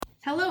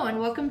and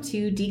welcome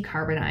to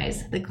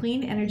Decarbonize, the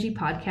clean energy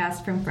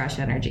podcast from Fresh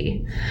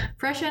Energy.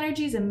 Fresh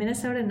Energy is a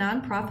Minnesota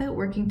nonprofit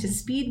working to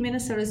speed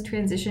Minnesota's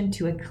transition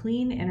to a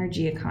clean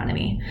energy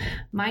economy.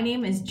 My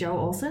name is Jo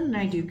Olson, and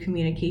I do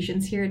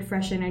communications here at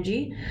Fresh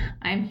Energy.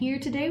 I'm here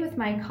today with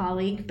my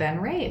colleague, Ben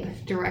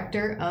Rabe,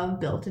 Director of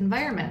Built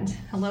Environment.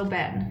 Hello,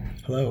 Ben.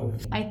 Hello.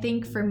 I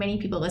think for many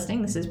people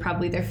listening, this is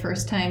probably their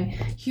first time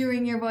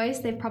hearing your voice.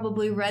 They've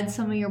probably read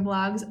some of your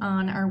blogs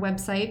on our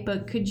website,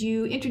 but could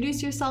you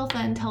introduce yourself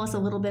and tell us a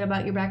little bit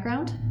about your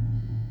background?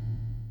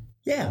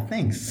 Yeah,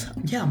 thanks.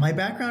 Yeah, my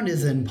background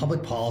is in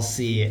public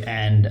policy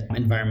and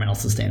environmental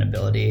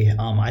sustainability.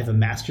 I have a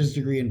master's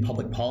degree in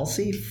public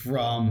policy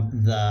from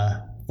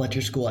the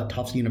Fletcher School at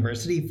Tufts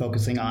University,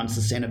 focusing on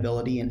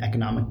sustainability and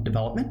economic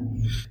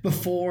development.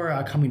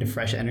 Before coming to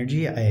Fresh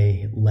Energy,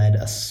 I led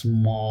a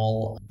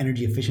small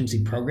energy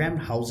efficiency program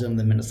housed in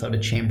the Minnesota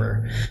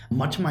Chamber.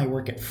 Much of my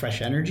work at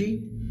Fresh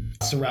Energy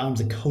surrounds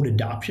a code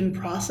adoption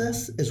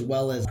process as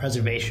well as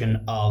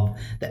preservation of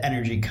the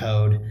energy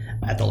code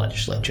at the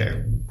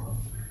legislature.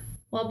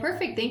 Well,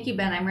 perfect. Thank you,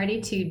 Ben. I'm ready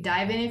to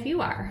dive in if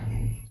you are.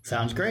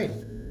 Sounds great.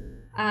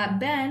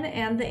 Ben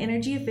and the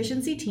energy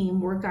efficiency team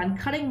work on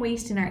cutting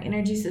waste in our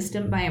energy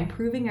system by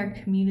improving our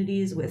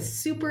communities with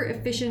super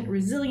efficient,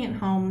 resilient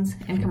homes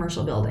and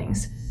commercial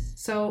buildings.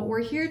 So we're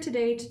here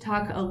today to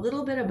talk a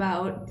little bit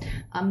about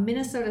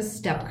Minnesota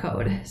STEP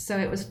Code. So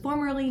it was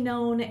formerly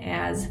known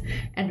as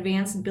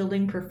Advanced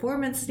Building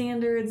Performance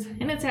Standards,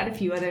 and it's had a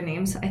few other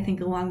names, I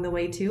think, along the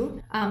way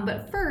too.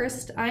 But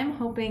first, I'm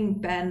hoping,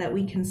 Ben, that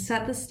we can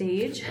set the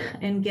stage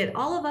and get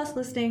all of us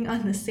listening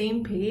on the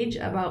same page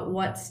about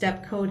what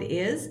STEP Code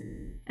is.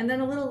 And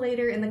then a little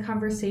later in the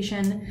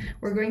conversation,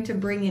 we're going to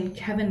bring in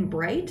Kevin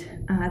Bright,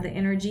 the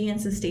Energy and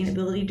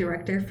Sustainability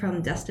Director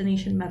from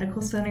Destination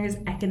Medical Center's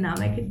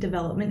Economic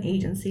Development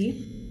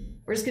Agency.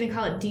 We're just going to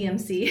call it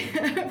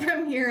DMC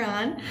from here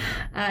on.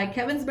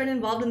 Kevin's been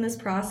involved in this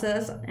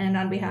process, and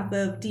on behalf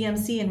of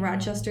DMC in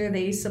Rochester,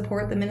 they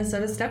support the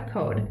Minnesota STEP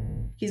Code.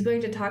 He's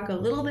going to talk a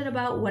little bit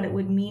about what it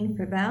would mean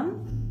for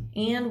them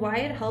and why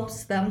it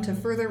helps them to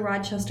further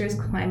Rochester's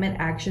climate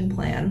action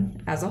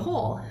plan as a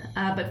whole.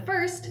 But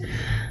first,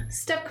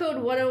 STEP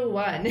Code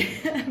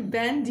 101.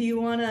 Ben, do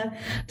you want to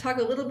talk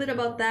a little bit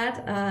about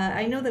that?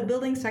 I know the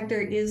building sector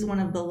is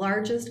one of the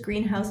largest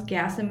greenhouse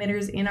gas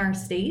emitters in our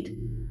state.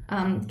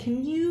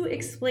 Can you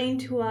explain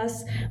to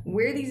us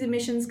where these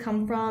emissions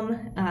come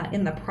from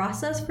in the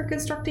process for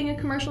constructing a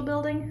commercial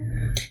building?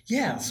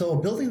 Yeah, so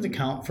buildings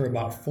account for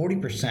about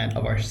 40%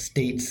 of our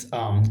state's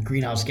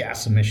greenhouse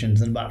gas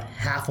emissions, and about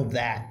half of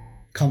that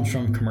comes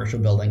from commercial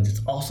buildings.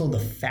 It's also the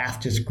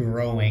fastest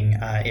growing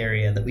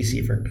area that we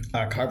see for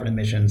carbon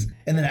emissions,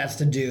 and that has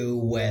to do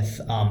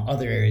with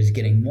other areas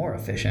getting more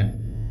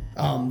efficient.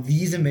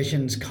 These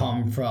emissions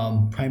come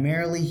from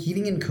primarily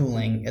heating and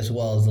cooling, as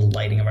well as the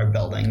lighting of our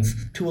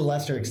buildings. To a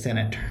lesser extent,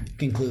 it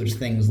includes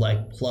things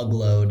like plug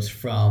loads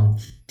from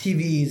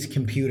TVs,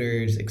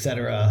 computers,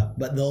 etc.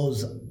 But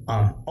those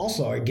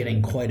also are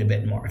getting quite a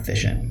bit more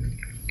efficient.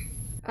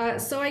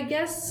 So I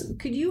guess,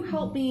 could you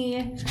help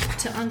me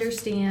to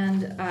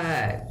understand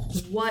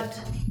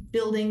what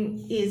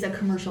building is a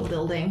commercial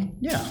building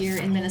here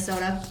in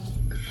Minnesota?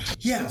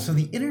 Yeah, so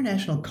the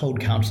International Code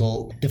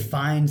Council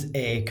defines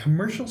a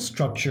commercial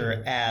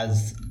structure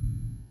as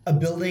a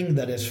building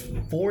that is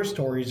 4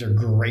 stories or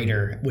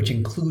greater, which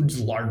includes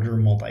larger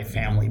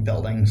multifamily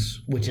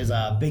buildings, which is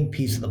a big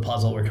piece of the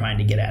puzzle we're trying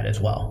to get at as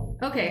well.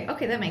 Okay,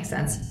 that makes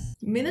sense.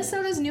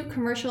 Minnesota's new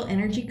commercial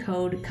energy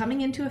code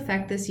coming into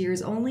effect this year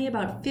is only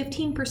about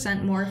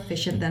 15% more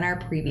efficient than our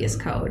previous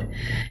code.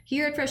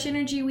 Here at Fresh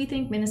Energy, we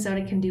think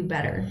Minnesota can do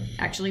better,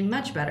 actually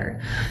much better.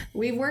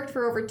 We've worked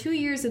for over 2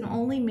 years and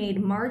only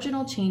made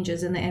marginal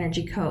changes in the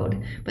energy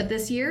code. But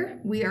this year,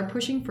 we are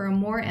pushing for a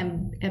more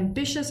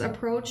ambitious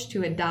approach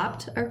to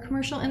adopt our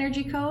commercial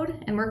energy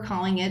code, and we're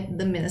calling it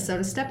the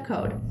Minnesota STEP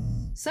Code.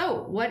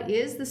 So, what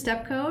is the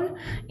STEP Code,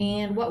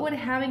 and what would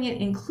having it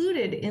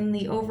included in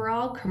the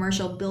overall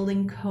commercial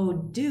building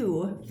code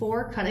do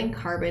for cutting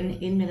carbon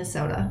in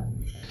Minnesota?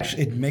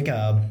 It'd make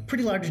a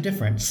pretty large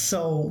difference.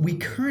 So we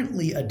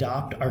currently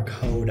adopt our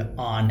code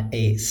on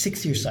a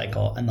 6-year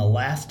cycle, and the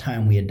last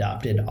time we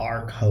adopted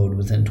our code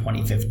was in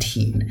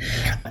 2015.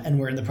 And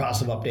we're in the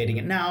process of updating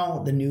it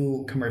now. The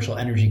new commercial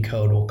energy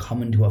code will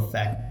come into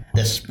effect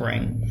this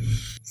spring.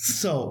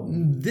 So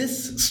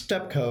this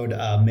STEP Code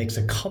makes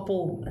a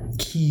couple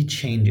key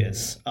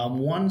changes.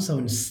 One, so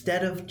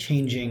instead of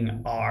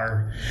changing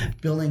our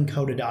building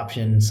code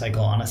adoption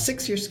cycle on a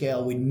 6-year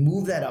scale, we'd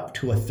move that up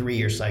to a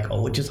 3-year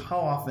cycle, which is how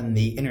often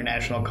the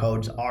international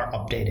codes are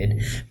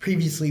updated.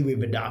 Previously,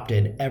 we've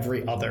adopted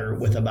every other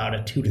with about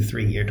a 2 to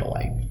 3 year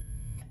delay.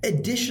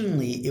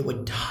 Additionally, it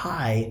would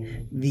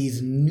tie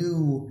these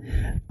new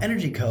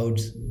energy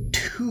codes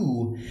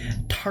to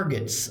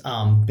targets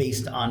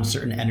based on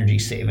certain energy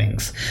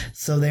savings.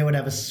 So they would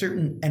have a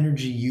certain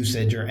energy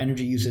usage or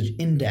energy usage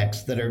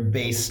index that are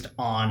based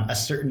on a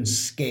certain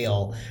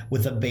scale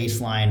with a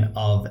baseline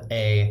of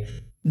a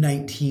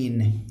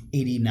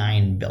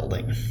 1989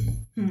 building,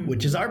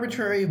 which is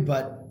arbitrary,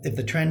 but if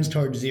the trend's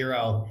towards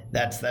zero,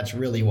 that's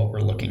really what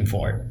we're looking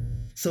for.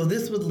 So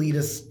this would lead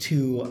us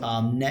to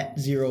net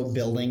zero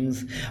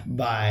buildings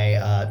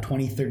by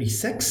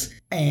 2036.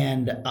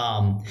 And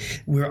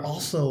we're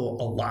also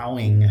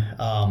allowing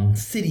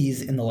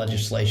cities in the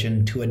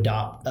legislation to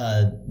adopt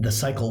the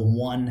cycle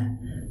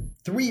 1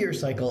 3-year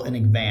cycle in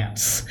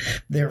advance.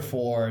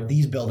 Therefore,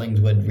 these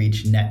buildings would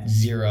reach net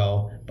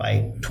zero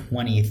by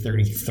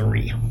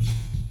 2033.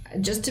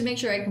 Just to make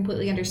sure I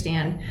completely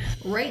understand,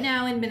 right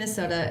now in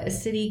Minnesota, a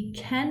city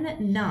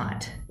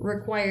cannot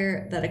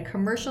require that a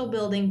commercial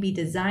building be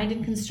designed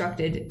and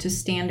constructed to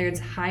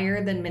standards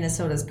higher than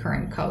Minnesota's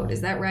current code.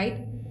 Is that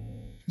right?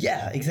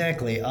 Yeah,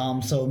 exactly.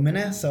 So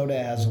Minnesota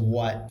has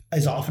what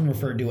is often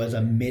referred to as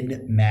a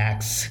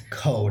min-max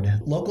code.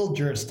 Local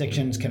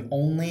jurisdictions can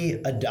only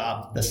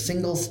adopt the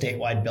single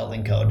statewide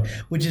building code,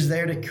 which is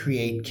there to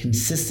create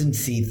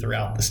consistency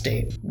throughout the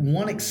state.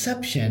 One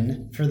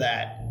exception for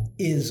that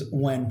is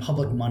when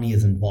public money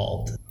is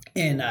involved.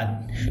 In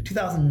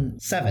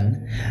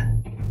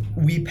 2007,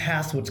 we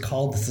passed what's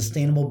called the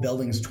Sustainable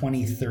Buildings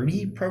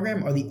 2030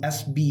 program, or the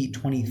SB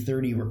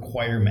 2030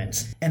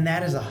 requirements. And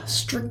that is a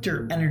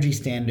stricter energy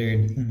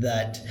standard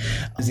that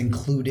is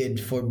included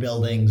for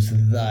buildings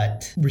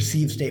that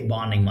receive state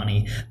bonding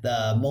money.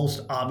 The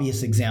most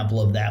obvious example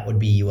of that would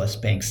be US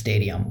Bank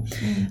Stadium.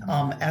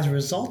 As a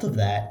result of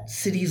that,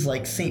 cities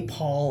like St.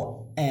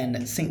 Paul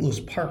and St. Louis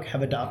Park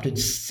have adopted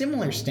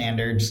similar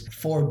standards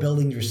for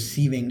buildings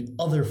receiving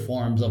other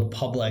forms of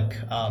public,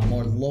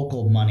 more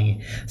local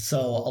money. So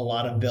a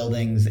lot of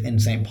buildings in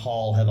St.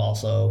 Paul have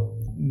also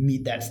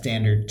meet that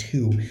standard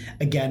too.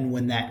 Again,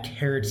 when that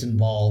carrot's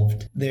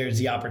involved, there's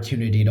the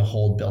opportunity to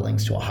hold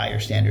buildings to a higher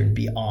standard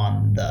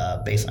beyond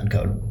the baseline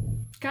code.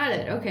 Got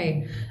it.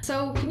 Okay.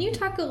 So can you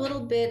talk a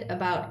little bit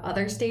about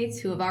other states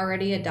who have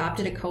already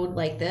adopted a code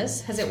like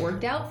this? Has it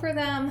worked out for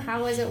them?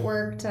 How has it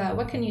worked?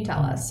 What can you tell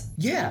us?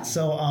 Yeah.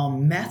 So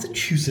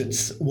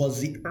Massachusetts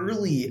was the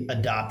early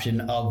adoption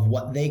of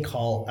what they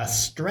call a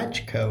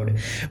stretch code,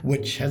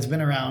 which has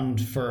been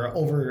around for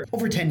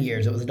over 10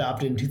 years. It was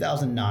adopted in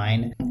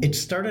 2009. It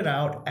started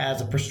out as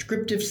a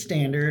prescriptive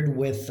standard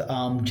with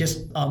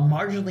just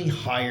marginally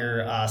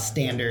higher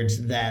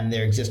standards than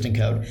their existing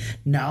code.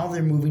 Now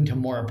they're moving to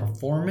more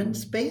performance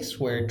space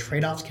where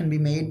trade-offs can be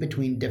made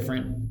between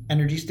different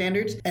energy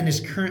standards, and is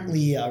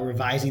currently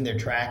revising their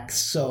tracks.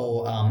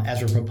 So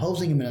as we're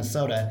proposing in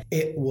Minnesota,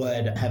 it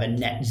would have a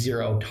net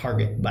zero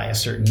target by a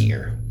certain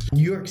year.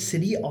 New York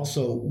City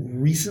also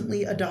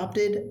recently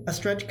adopted a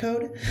stretch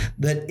code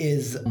that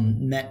is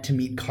meant to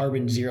meet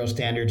carbon zero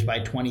standards by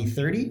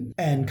 2030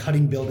 and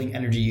cutting building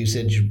energy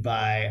usage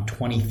by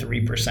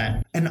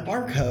 23%. And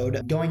our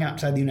code, going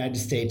outside the United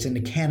States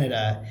into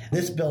Canada,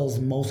 this bill is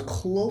most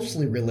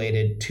closely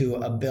related to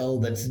a bill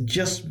that's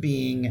just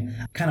being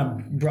kind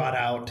of brought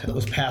out that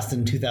was passed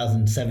in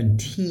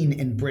 2017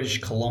 in British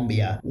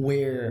Columbia,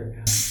 where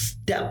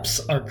steps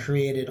are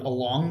created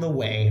along the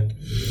way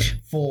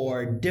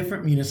for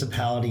different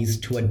municipalities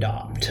to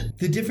adopt.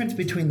 The difference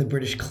between the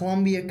British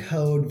Columbia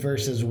Code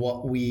versus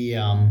what we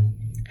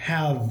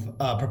have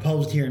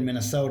proposed here in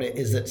Minnesota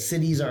is that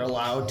cities are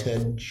allowed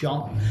to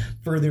jump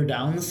further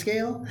down the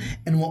scale,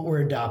 and what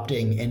we're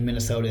adopting in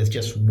Minnesota is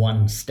just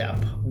one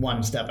step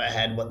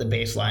ahead what the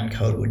baseline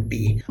code would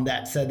be.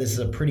 That said, this is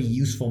a pretty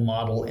useful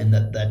model in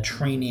that the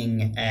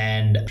training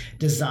and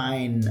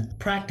design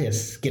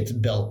practice gets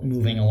built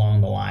moving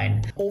along the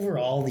line.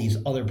 Overall, these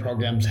other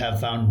programs have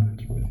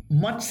found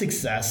much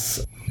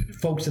success.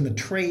 Folks in the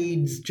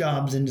trades,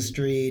 jobs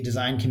industry,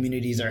 design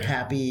communities are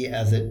happy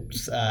as it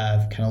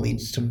kind of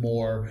leads to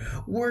more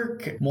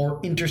work, more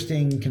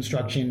interesting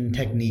construction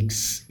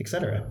techniques,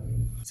 etc.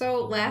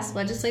 So last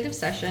legislative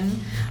session,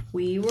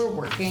 we were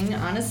working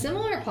on a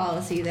similar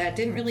policy that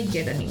didn't really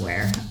get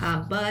anywhere.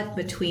 But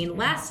between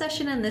last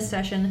session and this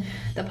session,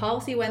 the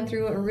policy went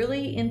through a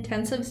really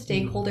intensive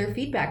stakeholder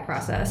feedback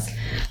process.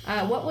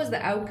 What was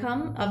the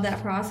outcome of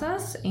that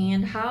process,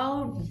 and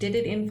how did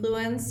it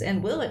influence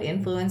and will it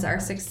influence our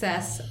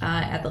success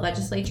at the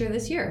legislature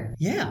this year?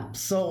 Yeah,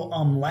 so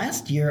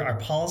last year our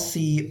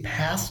policy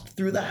passed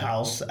through the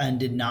House and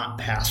did not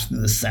pass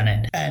through the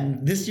Senate.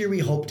 And this year we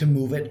hope to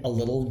move it a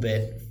little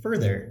bit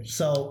further.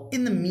 So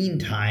in the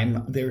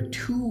meantime, there are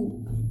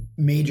two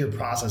major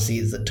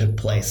processes that took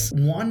place.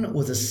 One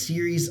was a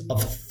series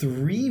of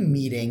 3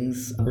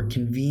 meetings that were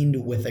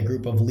convened with a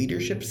group of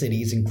leadership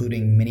cities,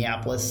 including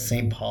Minneapolis,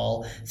 St.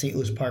 Paul, St.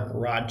 Louis Park,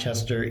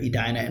 Rochester,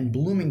 Edina, and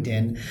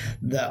Bloomington,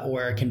 that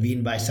were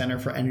convened by Center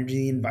for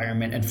Energy,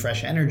 Environment, and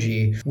Fresh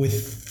Energy,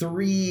 with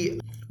 3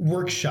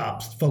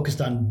 workshops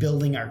focused on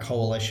building our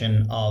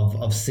coalition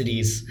of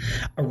cities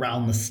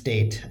around the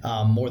state.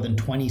 More than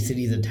 20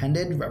 cities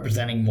attended,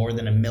 representing more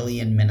than 1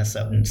 million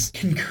Minnesotans.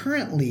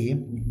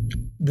 Concurrently,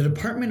 the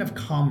Department of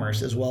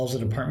Commerce, as well as the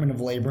Department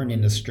of Labor and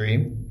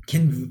Industry,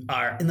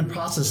 are in the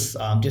process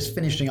just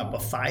finishing up a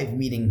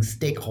 5-meeting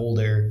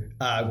stakeholder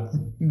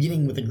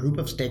meeting with a group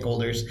of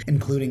stakeholders,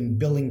 including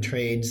building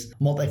trades,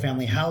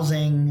 multifamily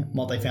housing,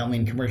 multifamily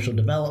and commercial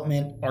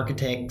development,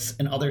 architects,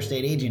 and other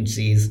state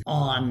agencies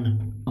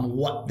on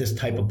what this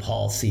type of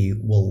policy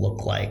will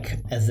look like.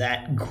 As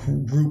that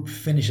group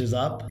finishes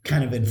up,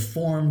 kind of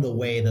inform the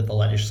way that the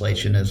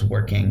legislation is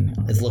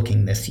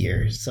looking this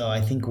year. So I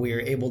think we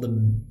are able to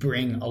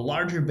bring a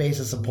larger base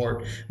of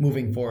support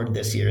moving forward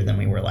this year than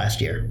we were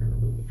last year.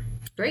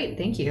 Great,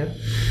 thank you.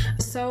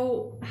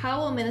 So how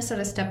will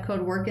Minnesota STEP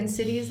Code work in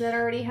cities that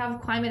already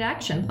have climate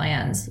action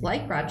plans,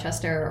 like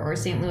Rochester or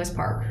St. Louis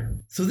Park?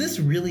 So this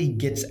really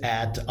gets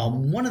at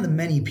one of the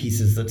many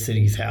pieces that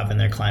cities have in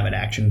their climate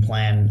action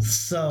plan.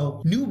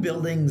 So new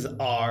buildings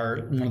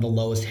are one of the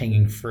lowest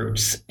hanging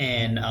fruits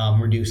in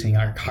reducing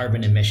our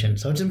carbon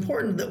emissions. So it's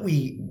important that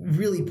we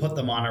really put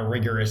them on a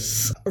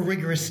rigorous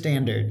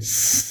standard.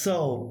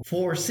 So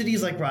for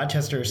cities like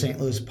Rochester or St.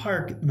 Louis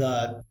Park,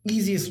 the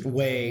easiest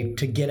way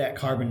to get at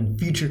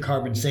future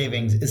carbon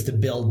savings is to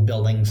build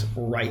buildings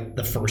right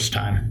the first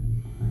time.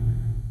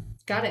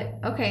 Got it.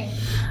 Okay.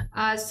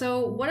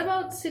 So what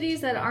about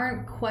cities that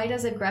aren't quite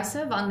as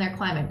aggressive on their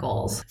climate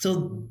goals?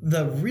 So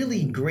the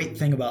really great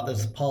thing about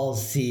this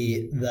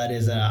policy that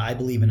is, I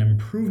believe, an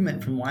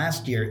improvement from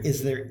last year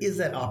is there is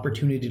that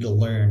opportunity to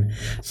learn.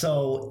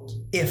 So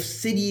if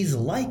cities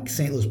like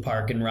St. Louis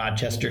Park and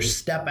Rochester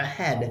step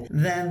ahead,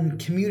 then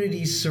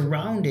communities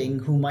surrounding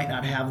who might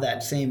not have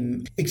that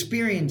same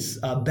experience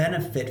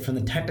benefit from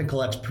the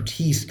technical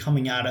expertise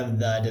coming out of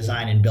the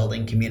design and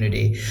building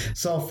community.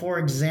 So for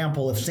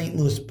example, if St.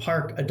 Louis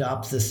Park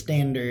adopts this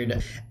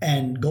standard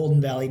and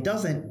Golden Valley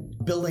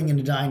doesn't, building and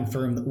design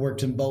firm that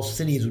works in both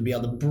cities would be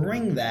able to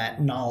bring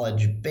that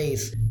knowledge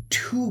base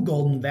to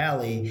Golden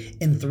Valley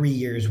in 3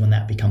 years when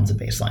that becomes a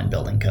baseline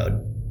building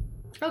code.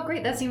 Oh,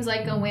 great. That seems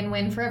like a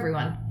win-win for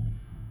everyone.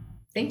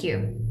 Thank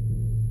you.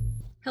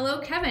 Hello,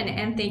 Kevin,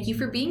 and thank you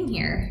for being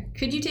here.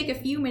 Could you take a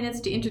few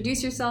minutes to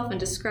introduce yourself and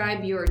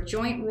describe your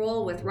joint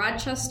role with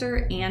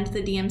Rochester and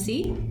the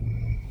DMC?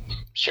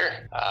 Sure.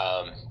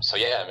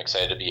 I'm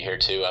excited to be here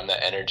too. I'm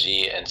the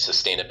Energy and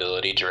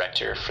Sustainability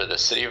Director for the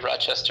City of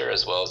Rochester,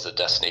 as well as the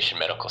Destination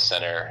Medical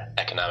Center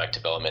Economic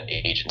Development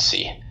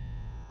Agency.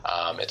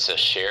 It's a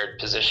shared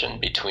position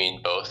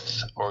between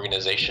both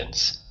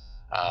organizations,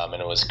 and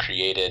it was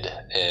created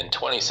in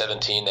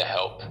 2017 to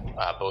help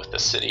both the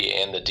city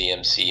and the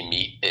DMC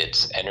meet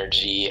its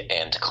energy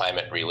and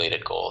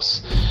climate-related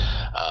goals.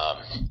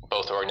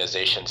 Both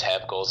organizations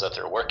have goals that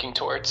they're working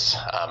towards,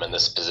 and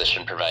this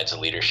position provides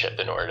leadership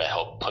in order to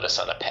help put us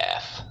on a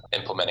path,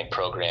 implementing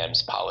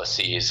programs,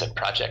 policies, and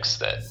projects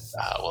that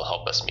will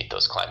help us meet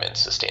those climate and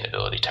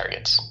sustainability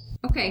targets.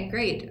 Okay,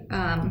 great.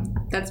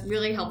 That's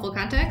really helpful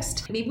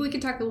context. Maybe we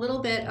could talk a little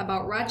bit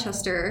about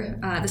Rochester.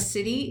 The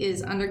city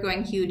is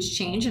undergoing huge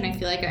change, and I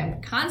feel like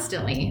I'm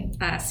constantly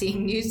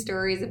seeing news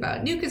stories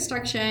about new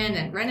construction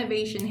and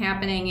renovation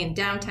happening in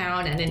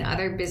downtown and in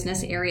other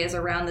business areas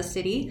around the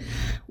city.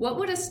 What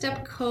would a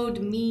STEP code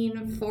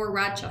mean for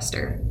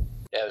Rochester?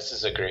 Yeah, this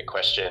is a great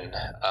question.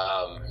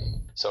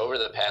 So over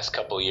the past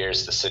couple of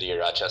years, the City of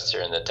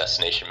Rochester and the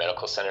Destination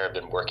Medical Center have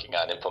been working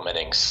on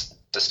implementing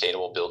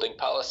sustainable building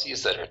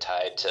policies that are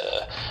tied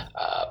to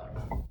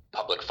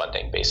public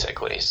funding,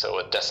 basically. So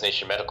with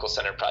Destination Medical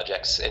Center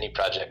projects, any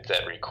project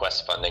that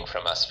requests funding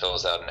from us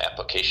fills out an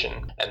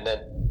application, and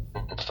then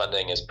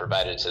funding is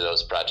provided to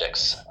those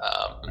projects.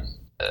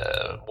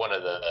 One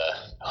of the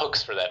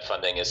hooks for that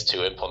funding is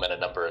to implement a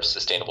number of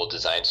sustainable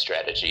design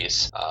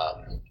strategies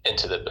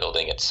into the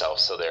building itself.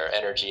 So there are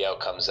energy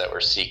outcomes that we're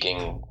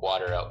seeking,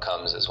 water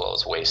outcomes, as well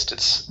as waste.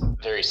 It's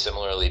very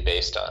similarly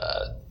based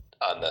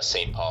on the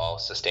St. Paul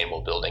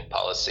Sustainable Building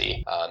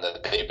Policy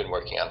that they've been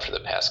working on for the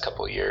past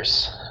couple of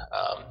years.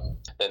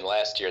 Then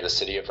last year, the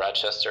City of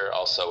Rochester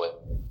also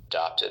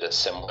adopted a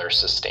similar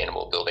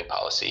sustainable building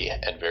policy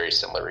and very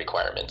similar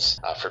requirements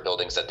for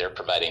buildings that they're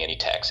providing any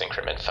tax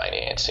increment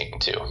financing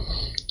to.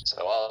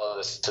 So all of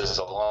this is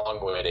a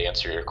long way to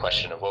answer your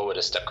question of what would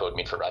a STEP code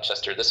mean for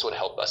Rochester. This would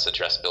help us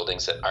address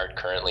buildings that aren't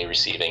currently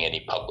receiving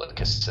any public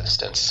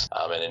assistance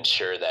and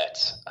ensure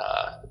that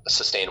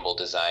sustainable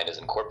design is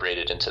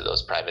incorporated into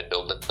those private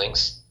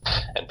buildings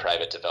and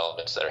private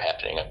developments that are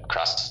happening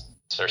across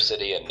our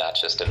city and not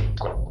just in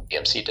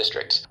DMC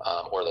districts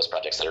or those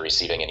projects that are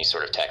receiving any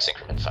sort of tax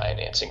increment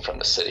financing from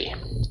the city.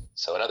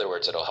 So in other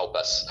words, it'll help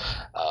us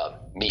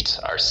meet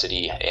our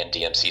city and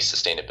DMC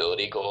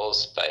sustainability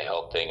goals by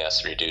helping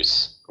us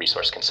reduce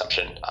resource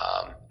consumption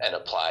and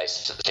apply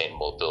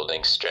sustainable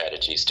building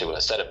strategies to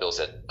a set of bills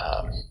that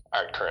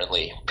aren't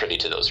currently privy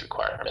to those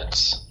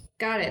requirements.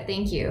 Got it.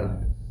 Thank you.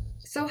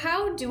 So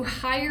how do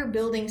higher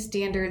building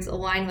standards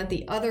align with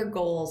the other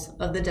goals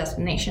of the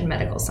Destination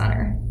Medical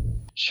Center?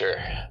 Sure.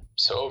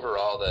 So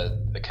overall,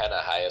 the kind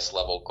of highest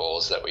level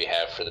goals that we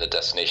have for the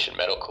Destination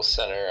Medical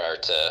Center are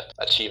to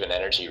achieve an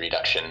energy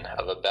reduction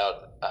of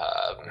about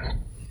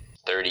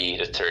 30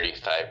 to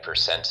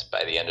 35%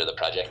 by the end of the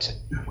project,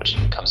 which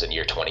comes in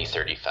year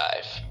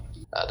 2035.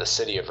 The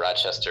city of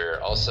Rochester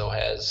also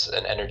has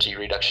an energy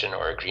reduction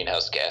or a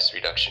greenhouse gas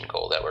reduction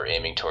goal that we're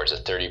aiming towards, a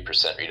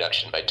 30%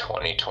 reduction by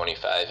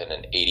 2025 and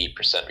an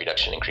 80%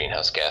 reduction in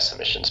greenhouse gas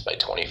emissions by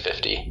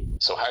 2050.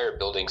 So higher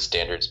building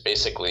standards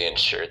basically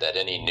ensure that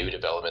any new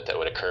development that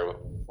would occur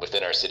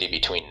within our city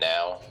between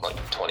now, like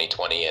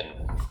 2020, and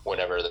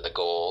whenever the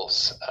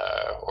goals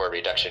or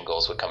reduction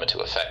goals would come into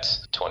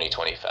effect,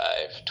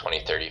 2025,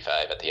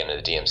 2035 at the end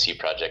of the DMC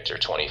project, or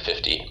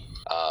 2050,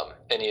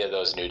 any of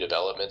those new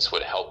developments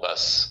would help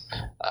us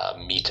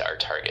meet our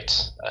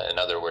targets. In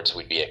other words,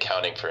 we'd be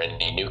accounting for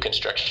any new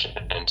construction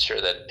and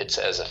ensure that it's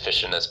as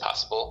efficient as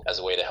possible as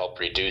a way to help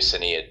reduce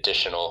any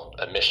additional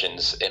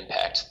emissions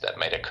impact that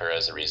might occur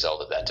as a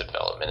result of that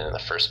development in the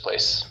first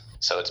place.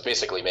 So it's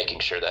basically making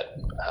sure that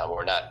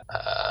we're not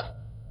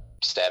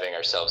stabbing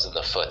ourselves in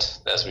the foot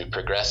as we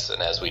progress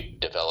and as we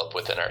develop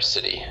within our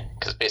city,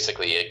 because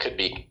basically it could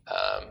be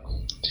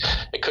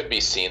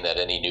seen that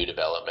any new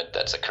development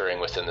that's occurring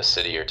within the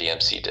city or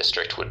DMC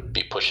district would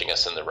be pushing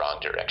us in the wrong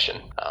direction.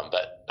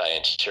 But by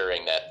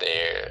ensuring that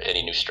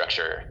any new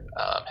structure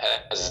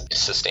has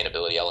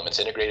sustainability elements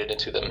integrated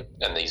into them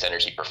and these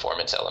energy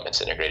performance elements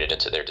integrated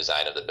into their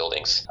design of the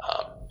buildings,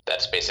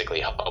 that's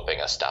basically helping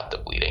us stop the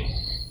bleeding.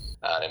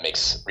 And it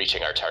makes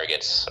reaching our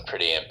targets,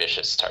 pretty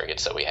ambitious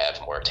targets that we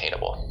have, more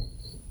attainable.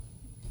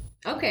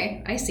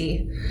 Okay, I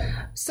see.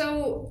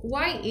 So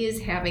why is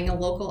having a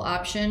local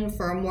option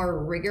for a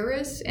more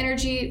rigorous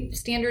energy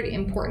standard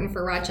important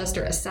for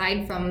Rochester,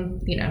 aside from,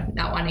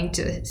 not wanting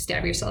to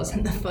stab yourselves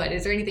in the foot?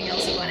 Is there anything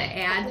else you want to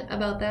add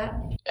about that?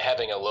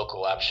 Having a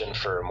local option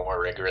for more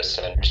rigorous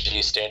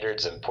energy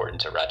standards is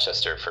important to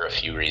Rochester for a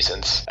few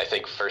reasons. I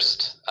think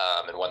first,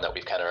 and one that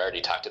we've kind of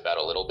already talked about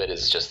a little bit,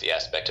 is just the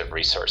aspect of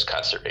resource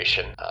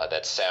conservation.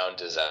 That sound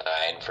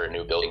design for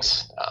new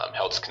buildings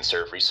helps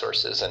conserve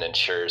resources and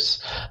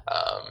ensures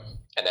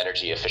an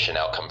energy efficient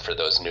outcome for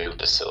those new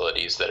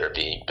facilities that are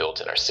being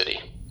built in our city.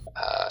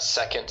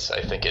 Second,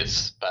 I think,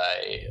 is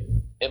by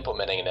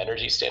implementing an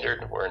energy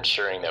standard, we're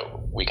ensuring that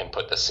we can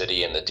put the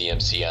city and the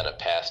DMC on a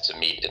path to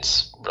meet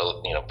its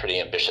pretty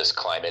ambitious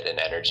climate and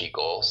energy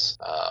goals.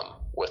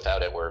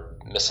 Without it, we're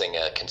missing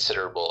a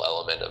considerable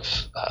element of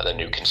the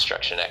new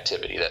construction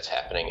activity that's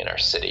happening in our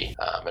city.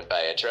 And by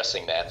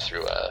addressing that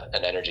through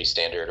an energy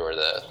standard or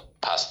the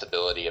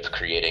possibility of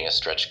creating a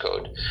stretch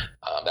code,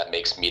 that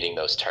makes meeting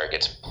those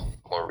targets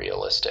more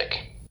realistic.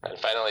 And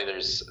finally,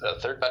 there's a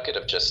third bucket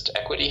of just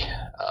equity.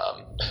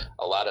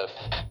 A lot of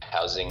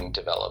housing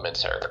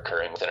developments are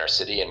occurring within our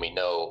city, and we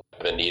know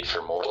the need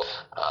for more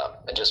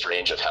and just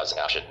range of housing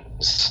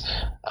options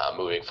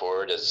moving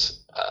forward as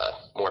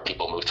more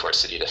people move to our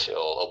city to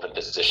fill open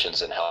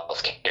positions in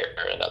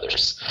healthcare and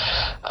others.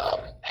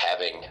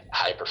 Having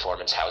high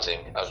performance housing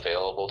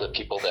available to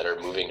people that are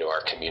moving to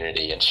our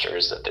community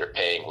ensures that they're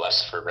paying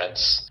less for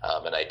rents.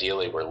 And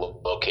ideally, we're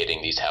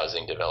locating these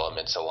housing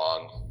developments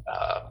along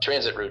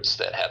transit routes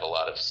that have a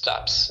lot of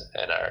stops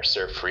and are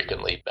served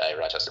frequently by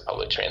Rochester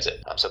Public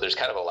Transit. So there's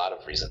kind of a lot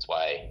of reasons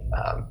why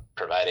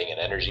providing an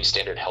energy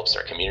standard helps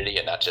our community,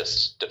 and not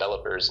just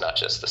developers, not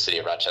just the city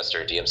of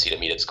Rochester or DMC to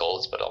meet its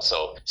goals, but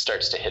also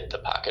starts to hit the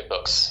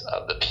pocketbooks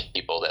of the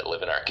people that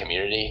live in our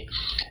community.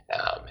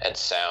 And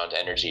sound,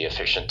 energy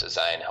efficient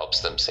design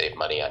helps them save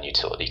money on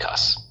utility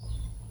costs.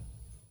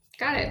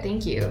 Got it.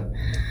 Thank you.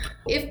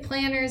 If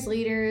planners,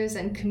 leaders,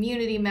 and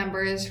community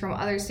members from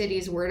other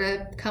cities were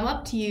to come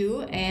up to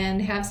you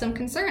and have some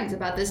concerns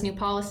about this new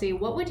policy,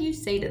 what would you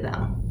say to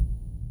them?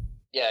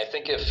 Yeah, I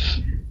think if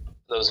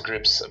those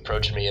groups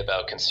approach me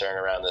about concern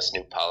around this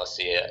new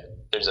policy,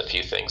 there's a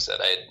few things that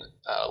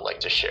I'd like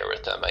to share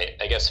with them.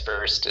 I guess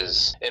first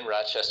is, in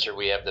Rochester,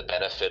 we have the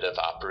benefit of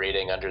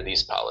operating under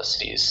these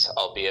policies,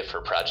 albeit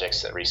for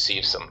projects that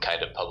receive some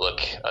kind of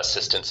public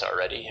assistance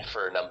already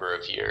for a number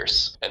of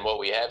years. And what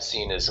we have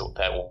seen is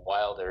that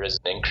while there is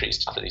an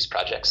increase for these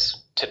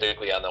projects,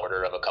 typically on the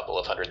order of a couple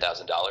of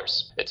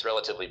 $100,000, it's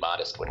relatively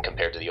modest when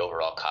compared to the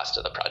overall cost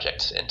of the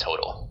project in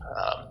total.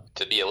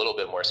 To be a little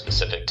bit more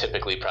specific,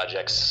 typically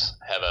projects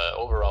have an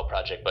overall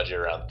project budget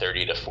around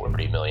 $30 to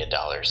 $40 million.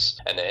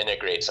 And to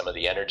integrate some of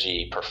the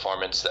energy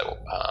performance that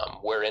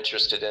we're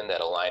interested in that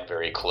align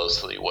very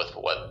closely with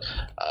what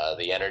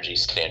the energy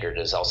standard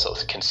is also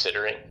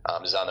considering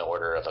is on the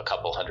order of a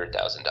couple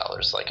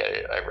 $100,000, like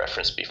I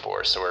referenced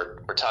before. So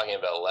we're talking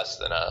about less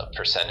than a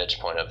percentage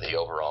point of the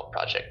overall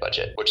project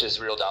budget, which is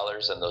real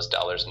dollars, and those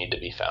dollars need to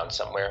be found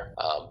somewhere.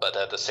 But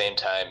at the same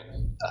time,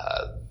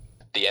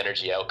 the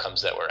energy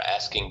outcomes that we're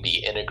asking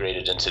be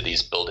integrated into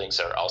these buildings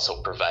are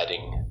also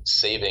providing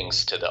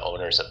savings to the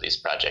owners of these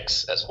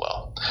projects as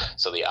well.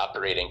 So the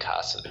operating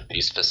costs of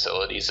these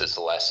facilities is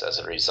less as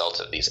a result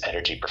of these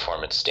energy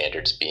performance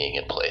standards being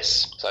in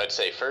place. So I'd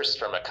say first,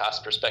 from a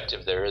cost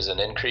perspective, there is an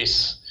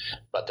increase,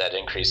 but that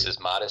increase is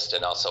modest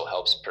and also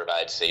helps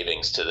provide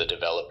savings to the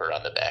developer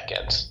on the back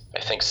end. I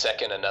think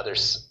second, another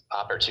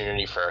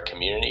opportunity for our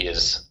community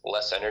is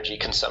less energy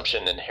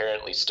consumption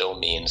inherently still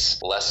means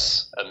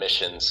less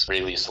emissions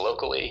released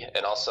locally,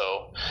 and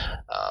also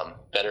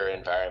better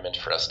environment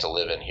for us to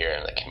live in here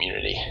in the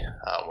community.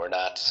 We're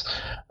not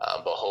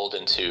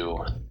beholden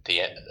to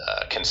the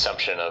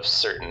consumption of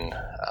certain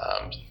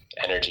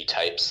energy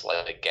types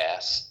like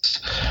gas.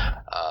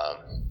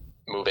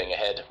 Moving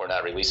ahead, we're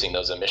not releasing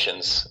those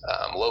emissions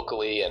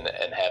locally and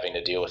having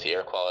to deal with the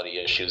air quality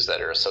issues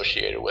that are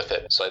associated with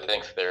it. So I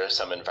think there are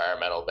some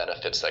environmental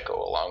benefits that go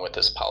along with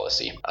this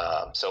policy.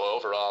 So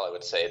overall, I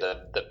would say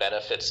that the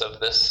benefits of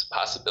this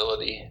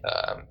possibility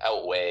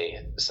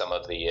outweigh some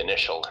of the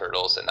initial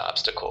hurdles and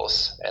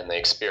obstacles. And the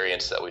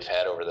experience that we've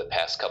had over the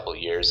past couple of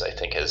years, I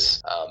think,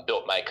 has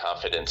built my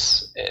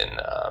confidence in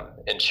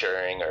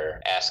ensuring or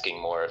asking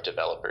more of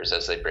developers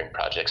as they bring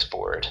projects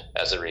forward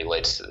as it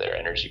relates to their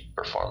energy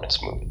performance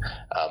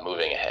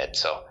moving ahead.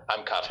 So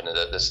I'm confident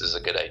that this is a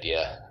good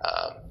idea.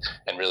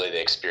 And really the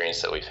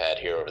experience that we've had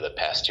here over the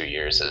past 2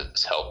 years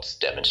has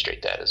helped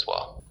demonstrate that as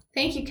well.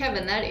 Thank you,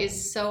 Kevin. That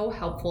is so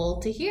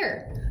helpful to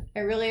hear. I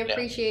really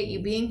appreciate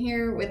you being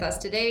here with us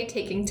today,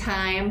 taking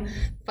time,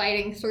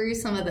 fighting through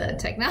some of the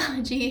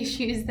technology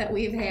issues that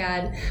we've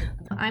had.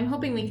 I'm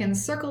hoping we can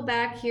circle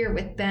back here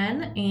with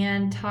Ben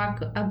and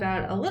talk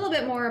about a little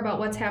bit more about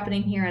what's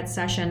happening here at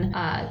session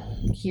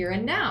here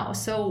and now.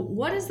 So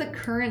what is the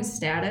current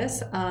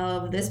status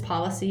of this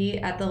policy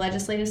at the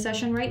legislative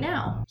session right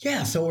now?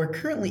 Yeah, so we're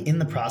currently in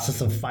the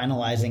process of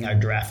finalizing our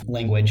draft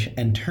language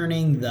and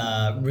turning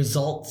the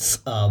results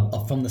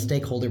from the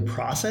stakeholder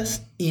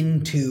process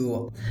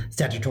into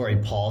statutory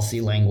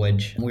policy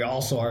language. We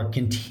also are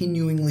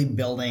continually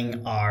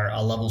building our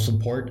level of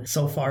support.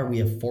 So far, we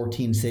have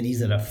 14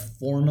 cities that have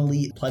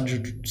formally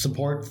pledged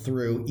support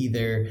through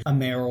either a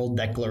mayoral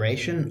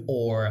declaration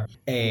or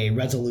a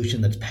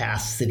resolution that's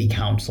passed city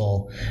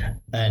council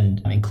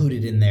and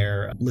included in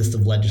their list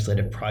of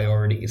legislative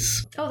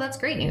priorities. Oh, that's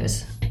great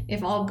news.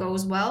 If all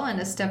goes well and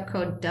a STEP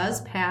code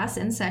does pass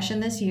in session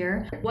this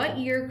year, what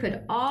year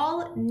could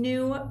all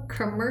new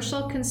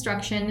commercial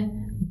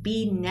construction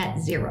be net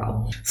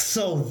zero?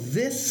 So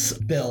this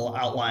bill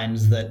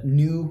outlines that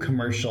new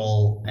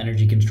commercial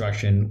energy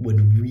construction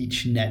would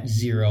reach net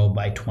zero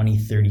by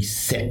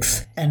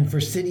 2036. And for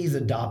cities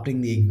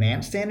adopting the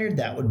advanced standard,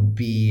 that would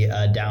be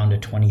down to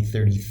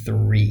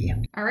 2033.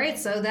 All right,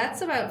 so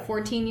that's about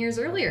 14 years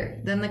earlier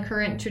than the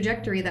current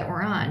trajectory that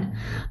we're on.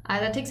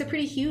 That takes a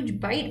pretty huge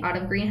bite out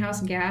of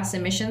greenhouse gas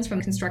emissions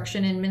from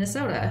construction in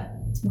Minnesota.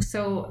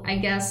 So I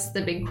guess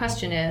the big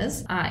question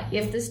is,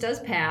 if this does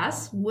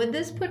pass, would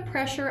this put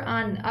pressure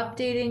on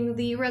updating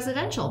the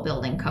residential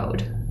building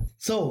code?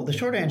 So the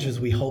short answer is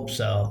we hope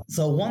so.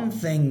 So one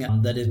thing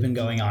that has been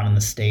going on in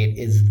the state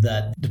is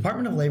that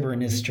Department of Labor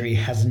and Industry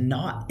has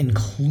not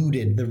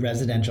included the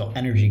residential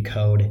energy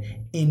code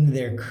in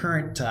their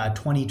current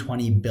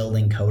 2020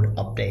 building code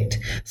update.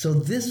 So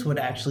this would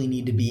actually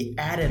need to be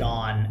added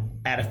on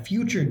at a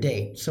future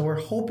date. So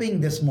we're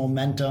hoping this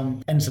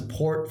momentum and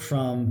support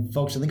from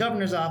folks in the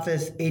governor's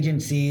office,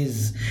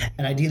 agencies,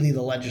 and ideally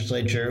the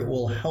legislature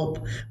will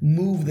help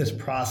move this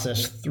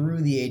process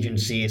through the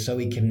agency so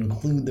we can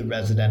include the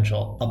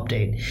residential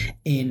update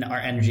in our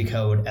energy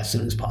code as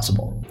soon as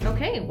possible.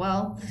 Okay,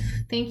 well,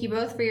 thank you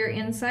both for your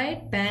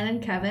insight, Ben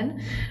and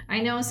Kevin. I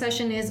know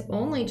session is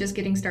only just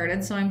getting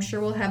started, so I'm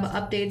sure we'll have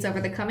updates over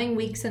the coming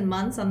weeks and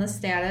months on the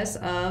status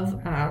of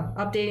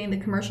updating the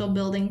commercial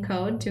building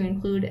code to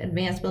include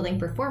advanced building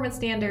performance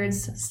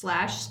standards /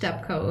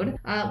 STEP code.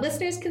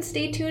 Listeners can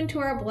stay tuned to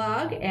our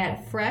blog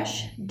at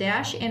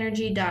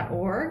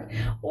fresh-energy.org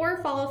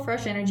or follow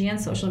Fresh Energy on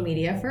social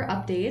media for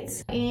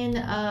updates. In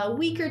a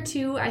week or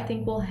two, I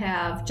think we'll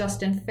have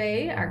Justin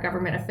Fay, our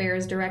government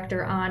affairs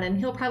director, on, and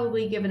he'll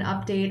probably give an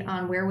update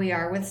on where we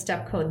are with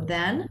STEP code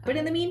then. But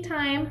in the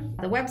meantime,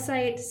 the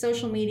website,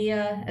 social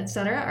media,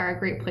 etc. are a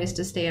great place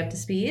to stay up to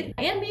speed.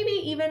 And maybe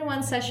even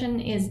when session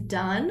is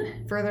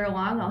done, further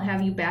along, I'll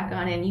have you back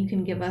on and you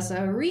can give us a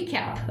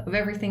recap of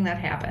everything that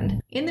happened.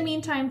 In the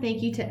meantime,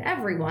 thank you to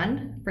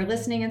everyone for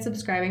listening and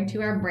subscribing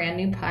to our brand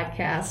new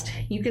podcast.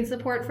 You can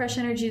support Fresh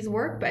Energy's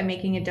work by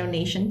making a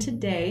donation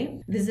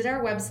today. Visit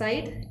our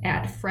website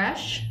at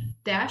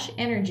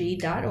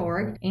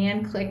fresh-energy.org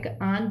and click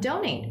on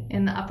donate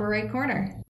in the upper right corner.